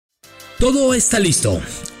Todo está listo.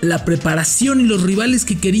 La preparación y los rivales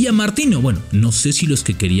que quería Martino. Bueno, no sé si los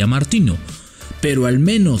que quería Martino, pero al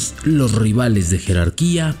menos los rivales de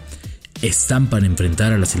jerarquía están para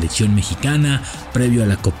enfrentar a la selección mexicana previo a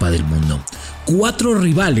la Copa del Mundo. 4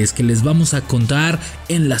 rivales que les vamos a contar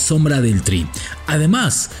en la sombra del Tri.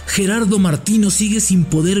 Además, Gerardo Martino sigue sin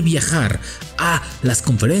poder viajar a las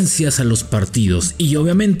conferencias, a los partidos, y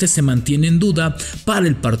obviamente se mantiene en duda para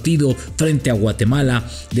el partido frente a Guatemala,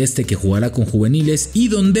 de este que jugará con juveniles y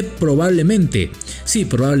donde probablemente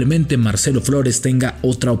Marcelo Flores tenga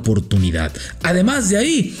otra oportunidad. Además de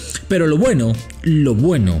ahí, pero lo bueno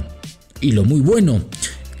y lo muy bueno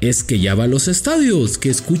es que ya va a los estadios, que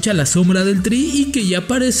escucha la sombra del Tri y que ya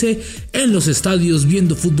aparece en los estadios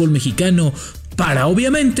viendo fútbol mexicano para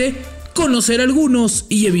obviamente conocer algunos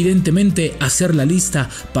y evidentemente hacer la lista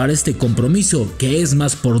para este compromiso que es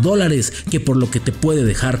más por dólares que por lo que te puede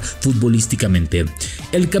dejar futbolísticamente.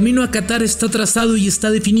 El camino a Qatar está trazado y está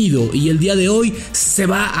definido, y el día de hoy se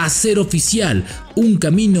va a hacer oficial un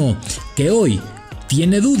camino que hoy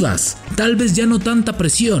tiene dudas, tal vez ya no tanta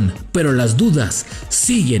presión, pero las dudas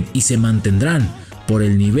siguen y se mantendrán por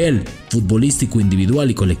el nivel futbolístico individual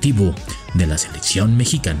y colectivo de la selección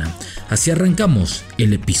mexicana. Así arrancamos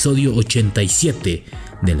el episodio 87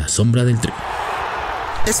 de La Sombra del Tri.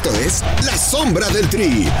 Esto es La Sombra del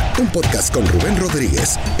Tri, un podcast con Rubén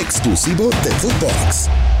Rodríguez, exclusivo de Footbox.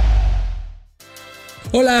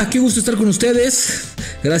 Hola, qué gusto estar con ustedes.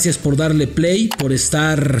 Gracias por darle play, por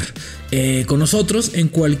estar con nosotros en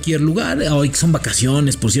cualquier lugar. Hoy son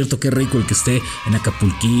vacaciones, por cierto, qué rico el que esté en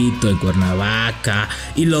Acapulquito, en Cuernavaca,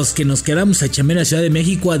 y los que nos quedamos a chambear a la Ciudad de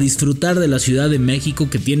México, a disfrutar de la Ciudad de México,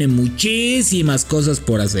 que tiene muchísimas cosas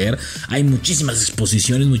por hacer. Hay muchísimas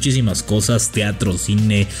exposiciones, muchísimas cosas, teatro,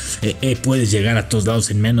 cine, puedes llegar a todos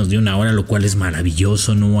lados en menos de una hora, lo cual es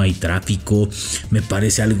maravilloso, no hay tráfico, me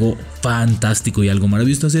parece algo fantástico y algo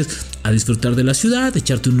maravilloso. Entonces, a disfrutar de la ciudad,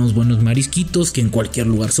 echarte unos buenos marisquitos que en cualquier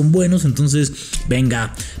lugar son buenos. Entonces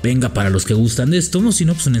venga para los que gustan de esto, no, si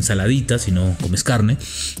no, pues una ensaladita, si no comes carne,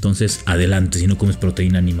 entonces adelante, si no comes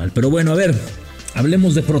proteína animal. Pero bueno, a ver,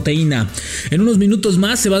 hablemos de proteína. En unos minutos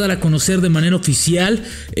más se va a dar a conocer de manera oficial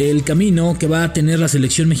el camino que va a tener la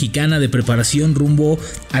selección mexicana de preparación rumbo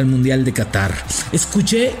al Mundial de Qatar.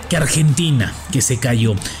 Escuché que Argentina, que se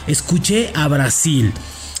cayó, escuché a Brasil,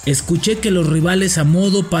 escuché que los rivales a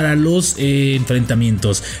modo para los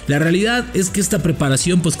enfrentamientos. La realidad es que esta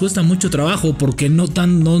preparación pues cuesta mucho trabajo, porque no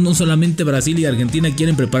solamente Brasil y Argentina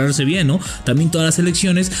quieren prepararse bien, ¿no? También todas las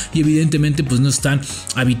selecciones, y evidentemente pues no están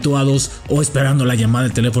habituados o esperando la llamada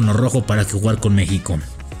del teléfono rojo para jugar con México.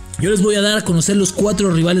 Yo les voy a dar a conocer los 4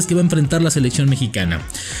 rivales que va a enfrentar la selección mexicana.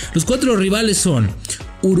 Los 4 rivales son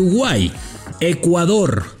Uruguay,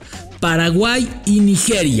 Ecuador, Paraguay y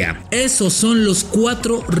Nigeria. Esos son los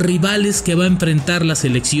 4 rivales que va a enfrentar la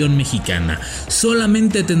selección mexicana.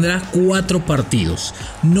 Solamente tendrá 4 partidos.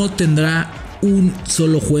 No tendrá un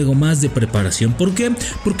solo juego más de preparación. ¿Por qué?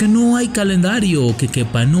 Porque no hay calendario que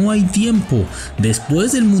quepa, no hay tiempo.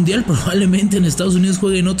 Después del Mundial probablemente en Estados Unidos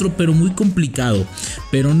jueguen otro, pero muy complicado.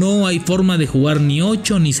 Pero no hay forma de jugar ni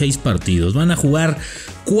 8 ni 6 partidos. Van a jugar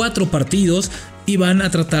 4 partidos y van a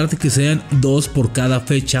tratar de que sean 2 por cada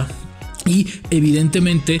fecha. Y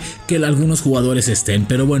evidentemente que algunos jugadores estén,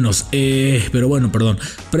 previo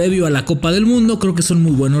a la Copa del Mundo creo que son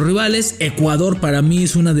muy buenos rivales. Ecuador para mí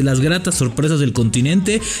es una de las gratas sorpresas del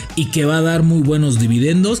continente y que va a dar muy buenos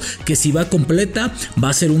dividendos, que si va completa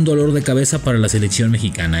va a ser un dolor de cabeza para la selección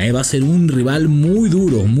mexicana, va a ser un rival muy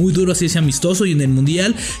duro así ese amistoso, y en el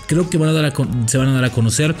Mundial creo que se van a dar a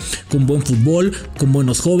conocer con buen fútbol, con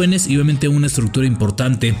buenos jóvenes y obviamente una estructura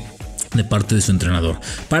importante de parte de su entrenador.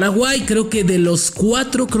 Paraguay, creo que de los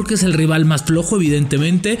 4, creo que es el rival más flojo,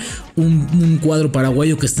 evidentemente. Un cuadro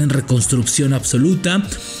paraguayo que está en reconstrucción absoluta,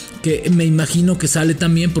 que me imagino que sale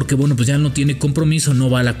también porque bueno, pues ya no tiene compromiso, no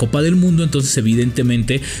va a la Copa del Mundo, entonces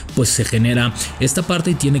evidentemente pues se genera esta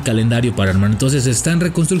parte y tiene calendario para armar. Entonces está en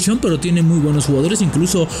reconstrucción, pero tiene muy buenos jugadores,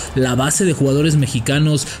 incluso la base de jugadores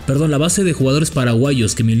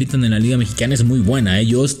paraguayos que militan en la Liga Mexicana es muy buena,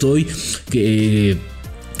 Yo estoy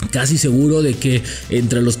casi seguro de que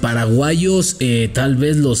entre los paraguayos, tal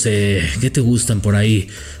vez los ¿qué te gustan por ahí?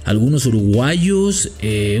 Algunos uruguayos,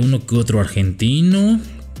 uno que otro argentino.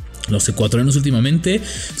 Los ecuatorianos últimamente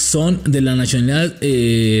son de la nacionalidad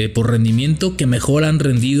por rendimiento que mejor han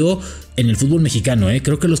rendido en el fútbol mexicano.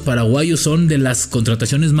 Creo que los paraguayos son de las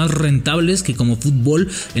contrataciones más rentables que como fútbol,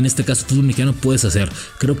 en este caso fútbol mexicano, puedes hacer.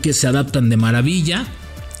 Creo que se adaptan de maravilla,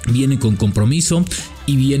 vienen con compromiso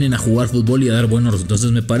y vienen a jugar fútbol y a dar buenos resultados.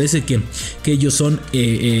 Entonces me parece que ellos son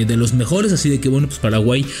de los mejores, así de que bueno, pues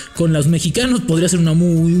Paraguay con los mexicanos podría ser un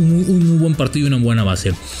muy buen partido y una buena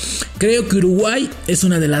base. Creo que Uruguay es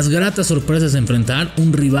una de las gratas sorpresas de enfrentar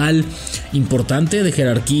un rival importante de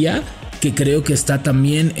jerarquía, que creo que está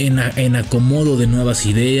también en acomodo de nuevas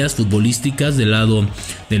ideas futbolísticas del lado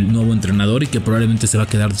del nuevo entrenador y que probablemente se va a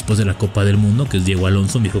quedar después de la Copa del Mundo, que es Diego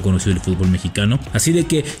Alonso, viejo conocido del fútbol mexicano. Así de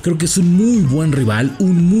que creo que es un muy buen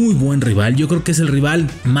rival. Yo creo que es el rival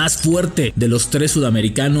más fuerte de los 3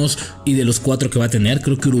 sudamericanos y de los 4 que va a tener.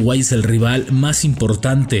 Creo que Uruguay es el rival más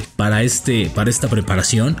importante para esta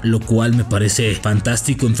preparación, lo cual me parece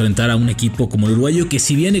fantástico enfrentar a un equipo como el uruguayo, que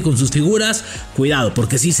si viene con sus figuras, cuidado,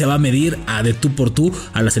 porque sí se va a medir a de tú por tú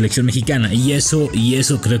a la selección mexicana, y eso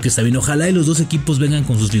creo que está bien. Ojalá y los dos equipos vengan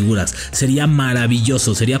con sus figuras. Sería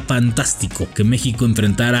maravilloso, sería fantástico que México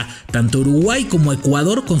enfrentara tanto a Uruguay como a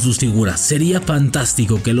Ecuador con sus figuras. Sería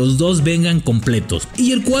fantástico que los dos vengan completos.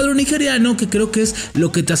 Y el cuadro nigeriano, que creo que es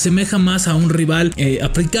lo que te asemeja más a un rival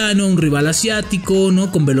africano, un rival asiático,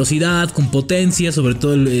 ¿no? Con velocidad, con potencia, sobre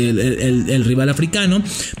todo el rival africano.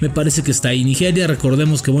 Me parece que está ahí Nigeria.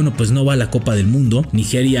 Recordemos que bueno, pues no va a la Copa del Mundo.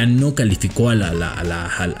 Nigeria no calificó a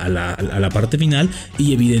la parte final,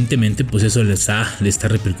 y evidentemente pues eso le está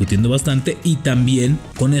repercutiendo bastante, y también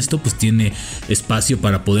con esto pues tiene espacio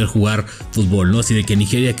para poder jugar fútbol, ¿no? Así de que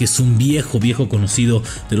Nigeria, que es un viejo conocido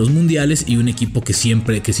de los mundiales y un equipo que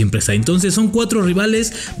siempre está. Entonces son 4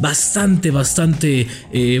 rivales bastante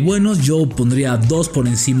buenos. Yo pondría 2 por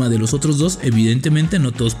encima de los otros 2, evidentemente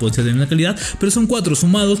no todos pueden ser de una calidad, pero son 4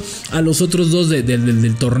 sumados a los otros 2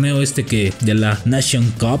 del torneo que de la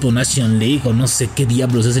Nation Cup o Nation League, o no sé qué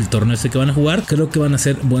diablos es el torneo que van a jugar. Creo que van a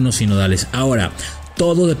ser buenos sinodales. Ahora,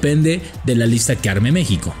 todo depende de la lista que arme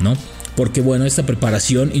México, ¿no? Porque bueno, esta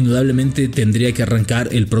preparación indudablemente tendría que arrancar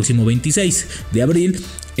el próximo 26 de abril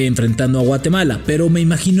enfrentando a Guatemala, pero me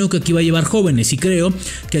imagino que aquí va a llevar jóvenes, y creo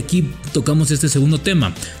que aquí tocamos este segundo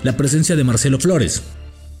tema, la presencia de Marcelo Flores.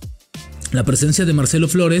 La presencia de Marcelo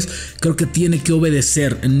Flores creo que tiene que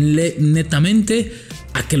obedecer netamente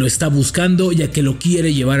a que lo está buscando y a que lo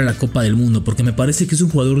quiere llevar a la Copa del Mundo, porque me parece que es un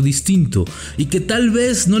jugador distinto y que tal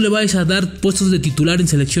vez no le vayas a dar puestos de titular en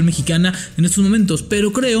selección mexicana en estos momentos,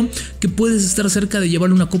 pero creo que puedes estar cerca de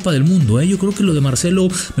llevarle una Copa del Mundo. Yo creo que lo de Marcelo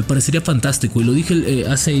me parecería fantástico, y lo dije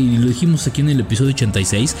y lo dijimos aquí en el episodio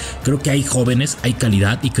 86. Creo que hay jóvenes, hay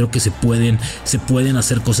calidad, y creo que se pueden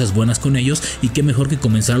hacer cosas buenas con ellos, y qué mejor que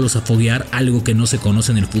comenzarlos a foguear, algo que no se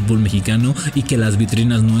conoce en el fútbol mexicano y que las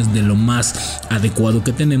vitrinas no es de lo más adecuado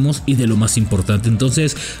que tenemos y de lo más importante.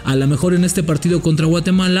 Entonces, a lo mejor en este partido contra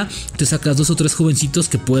Guatemala te sacas 2 o 3 jovencitos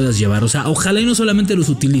que puedas llevar. O sea, ojalá y no solamente los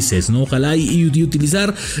utilices, ¿no? Ojalá y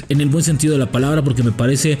utilizar en el buen sentido de la palabra, porque me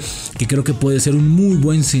parece que creo que puede ser un muy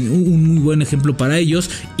buen ejemplo para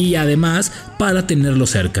ellos, y además para tenerlo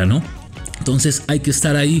cerca, ¿no? Entonces hay que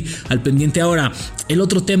estar ahí al pendiente. Ahora, el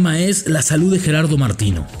otro tema es la salud de Gerardo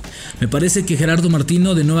Martino. Me parece que Gerardo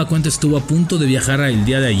Martino de nueva cuenta estuvo a punto de viajar el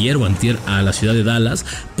día de ayer o antier a la ciudad de Dallas.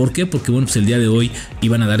 ¿Por qué? Porque bueno, pues el día de hoy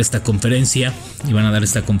iban a dar esta conferencia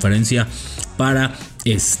para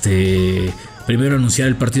primero anunciar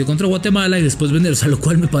el partido contra Guatemala y después vender, o sea, lo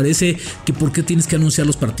cual me parece que por qué tienes que anunciar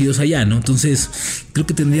los partidos allá, ¿no? Entonces creo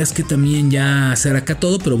que tendrías que también ya hacer acá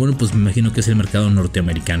todo, pero bueno, pues me imagino que es el mercado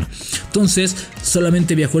norteamericano. Entonces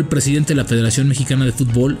solamente viajó el presidente de la Federación Mexicana de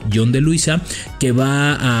Fútbol, John de Luisa, que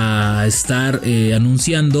va a estar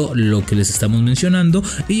anunciando lo que les estamos mencionando,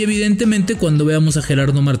 y evidentemente cuando veamos a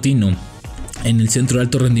Gerardo Martino en el Centro de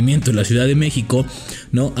Alto Rendimiento en la Ciudad de México,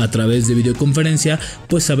 ¿no? A través de videoconferencia,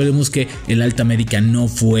 pues sabremos que el alta médica no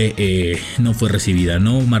fue recibida,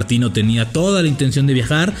 ¿no? Martino tenía toda la intención de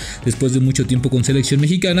viajar después de mucho tiempo con selección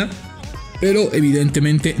mexicana, pero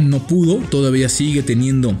evidentemente no pudo. Todavía sigue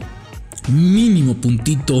teniendo mínimo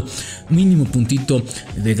puntito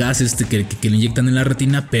de gas que le inyectan en la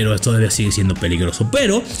retina, pero todavía sigue siendo peligroso.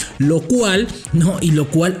 Pero lo cual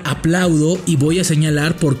aplaudo y voy a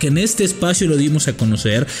señalar, porque en este espacio lo dimos a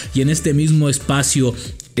conocer y en este mismo espacio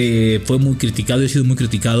fue muy criticado y ha sido muy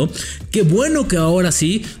criticado. Qué bueno que ahora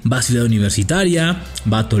sí va a Ciudad Universitaria,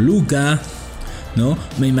 va a Toluca, ¿no?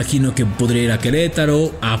 Me imagino que podría ir a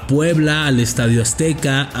Querétaro, a Puebla, al Estadio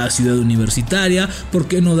Azteca, a Ciudad Universitaria. ¿Por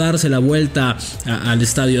qué no darse la vuelta al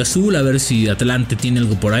Estadio Azul? A ver si Atlante tiene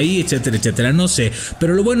algo por ahí, etcétera, etcétera. No sé.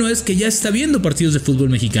 Pero lo bueno es que ya está viendo partidos de fútbol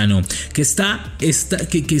mexicano, que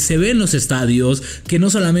que se ve en los estadios, que no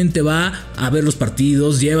solamente va a ver los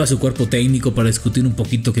partidos, lleva a su cuerpo técnico para discutir un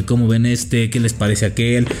poquito que cómo ven qué les parece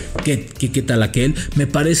aquel, qué tal aquel. Me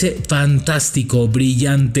parece fantástico,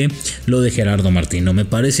 brillante lo de Gerardo Martino. Me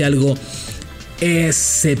parece algo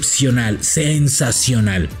excepcional,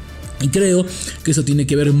 sensacional. Y creo que eso tiene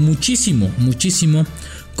que ver muchísimo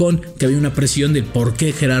con que había una presión de por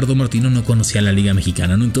qué Gerardo Martino no conocía la Liga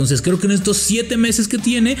Mexicana, ¿no? Entonces creo que en estos 7 meses que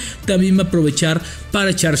tiene también va a aprovechar para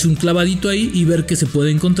echarse un clavadito ahí y ver qué se puede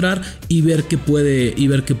encontrar y ver qué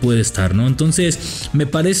puede estar, ¿no? Entonces me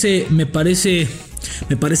parece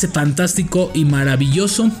fantástico y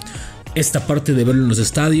maravilloso esta parte de verlo en los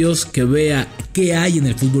estadios, que vea qué hay en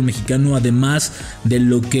el fútbol mexicano, además de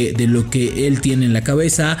lo que él tiene en la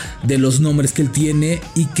cabeza, de los nombres que él tiene,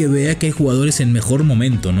 y que vea que hay jugadores en mejor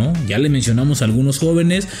momento, ¿no? Ya le mencionamos a algunos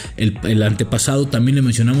jóvenes, el antepasado también le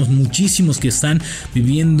mencionamos muchísimos que están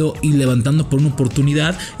viviendo y levantando por una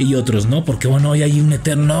oportunidad, y otros no, porque bueno, hoy hay un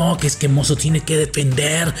eterno, que es que Mozo tiene que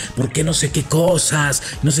defender, porque no sé qué cosas,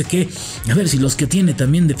 no sé qué. A ver, si los que tiene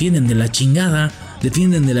también defienden de la chingada,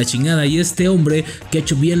 y este hombre que ha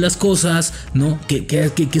hecho bien las cosas, ¿no?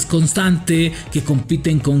 Que es constante, que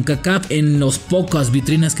compiten con CACAP en las pocas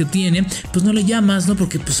vitrinas que tiene, pues no le llamas, ¿no?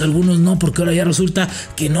 Porque pues algunos no, porque ahora ya resulta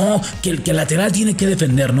que no, que el lateral tiene que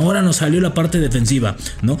defender, ¿no? Ahora nos salió la parte defensiva,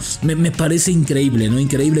 ¿no? Me parece increíble, ¿no?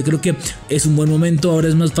 Increíble, creo que es un buen momento. Ahora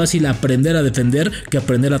es más fácil aprender a defender que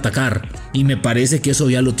aprender a atacar, y me parece que eso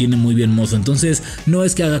ya lo tiene muy bien Mozo. Entonces no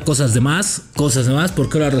es que haga cosas de más,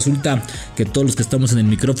 porque ahora resulta que todos los que estamos en el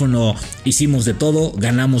micrófono hicimos de todo,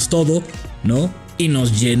 ganamos todo, ¿no? Y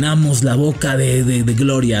nos llenamos la boca de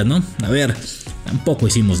gloria, ¿no? A ver, tampoco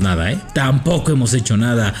hicimos nada, ¿eh? Tampoco hemos hecho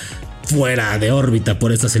nada fuera de órbita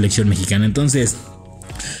por esta selección mexicana. Entonces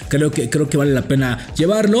creo que vale la pena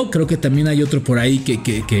llevarlo. Creo que también hay otro por ahí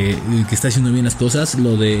que está haciendo bien las cosas.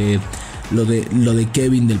 Lo de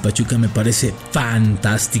Kevin del Pachuca me parece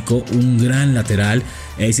fantástico, un gran lateral.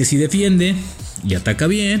 Ese sí defiende y ataca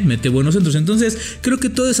bien, mete buenos centros. Entonces creo que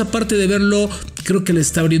toda esa parte de verlo, creo que le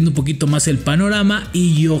está abriendo un poquito más el panorama.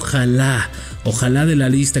 Y ojalá de la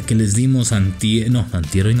lista que les dimos antier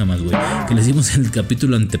hoy nada más, güey, que les dimos en el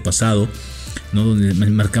capítulo antepasado, ¿no? Donde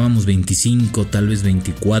marcábamos 25, tal vez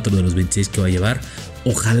 24 de los 26 que va a llevar.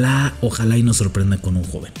 Ojalá y nos sorprenda con un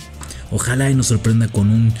joven. Ojalá y nos sorprenda con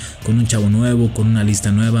un chavo nuevo, con una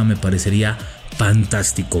lista nueva. Me parecería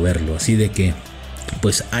fantástico verlo. Así de que,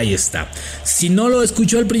 pues ahí está. Si no lo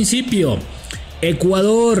escuchó al principio,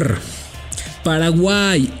 Ecuador,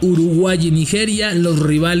 Paraguay, Uruguay y Nigeria, los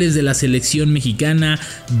rivales de la selección mexicana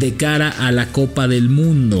de cara a la Copa del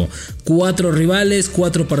Mundo. 4 rivales,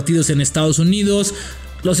 4 partidos en Estados Unidos.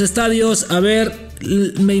 Los estadios, a ver,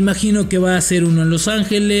 me imagino que va a ser uno en Los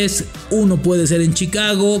Ángeles, uno puede ser en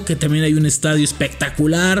Chicago, que también hay un estadio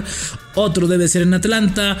espectacular, otro debe ser en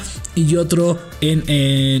Atlanta y otro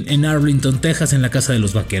en Arlington, Texas, en la Casa de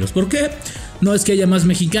los Vaqueros. ¿Por qué? No es que haya más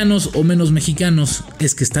mexicanos o menos mexicanos,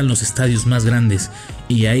 es que están los estadios más grandes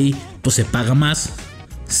y ahí pues se paga más,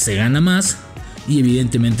 se gana más y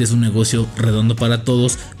evidentemente es un negocio redondo para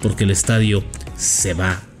todos porque el estadio se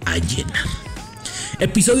va a llenar.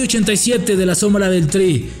 Episodio 87 de La Sombra del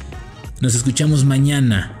Tri. Nos escuchamos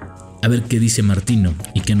mañana a ver qué dice Martino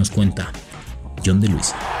y qué nos cuenta John de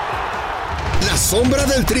Luis. La Sombra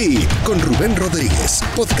del Tri con Rubén Rodríguez,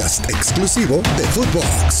 podcast exclusivo de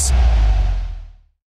Footbox.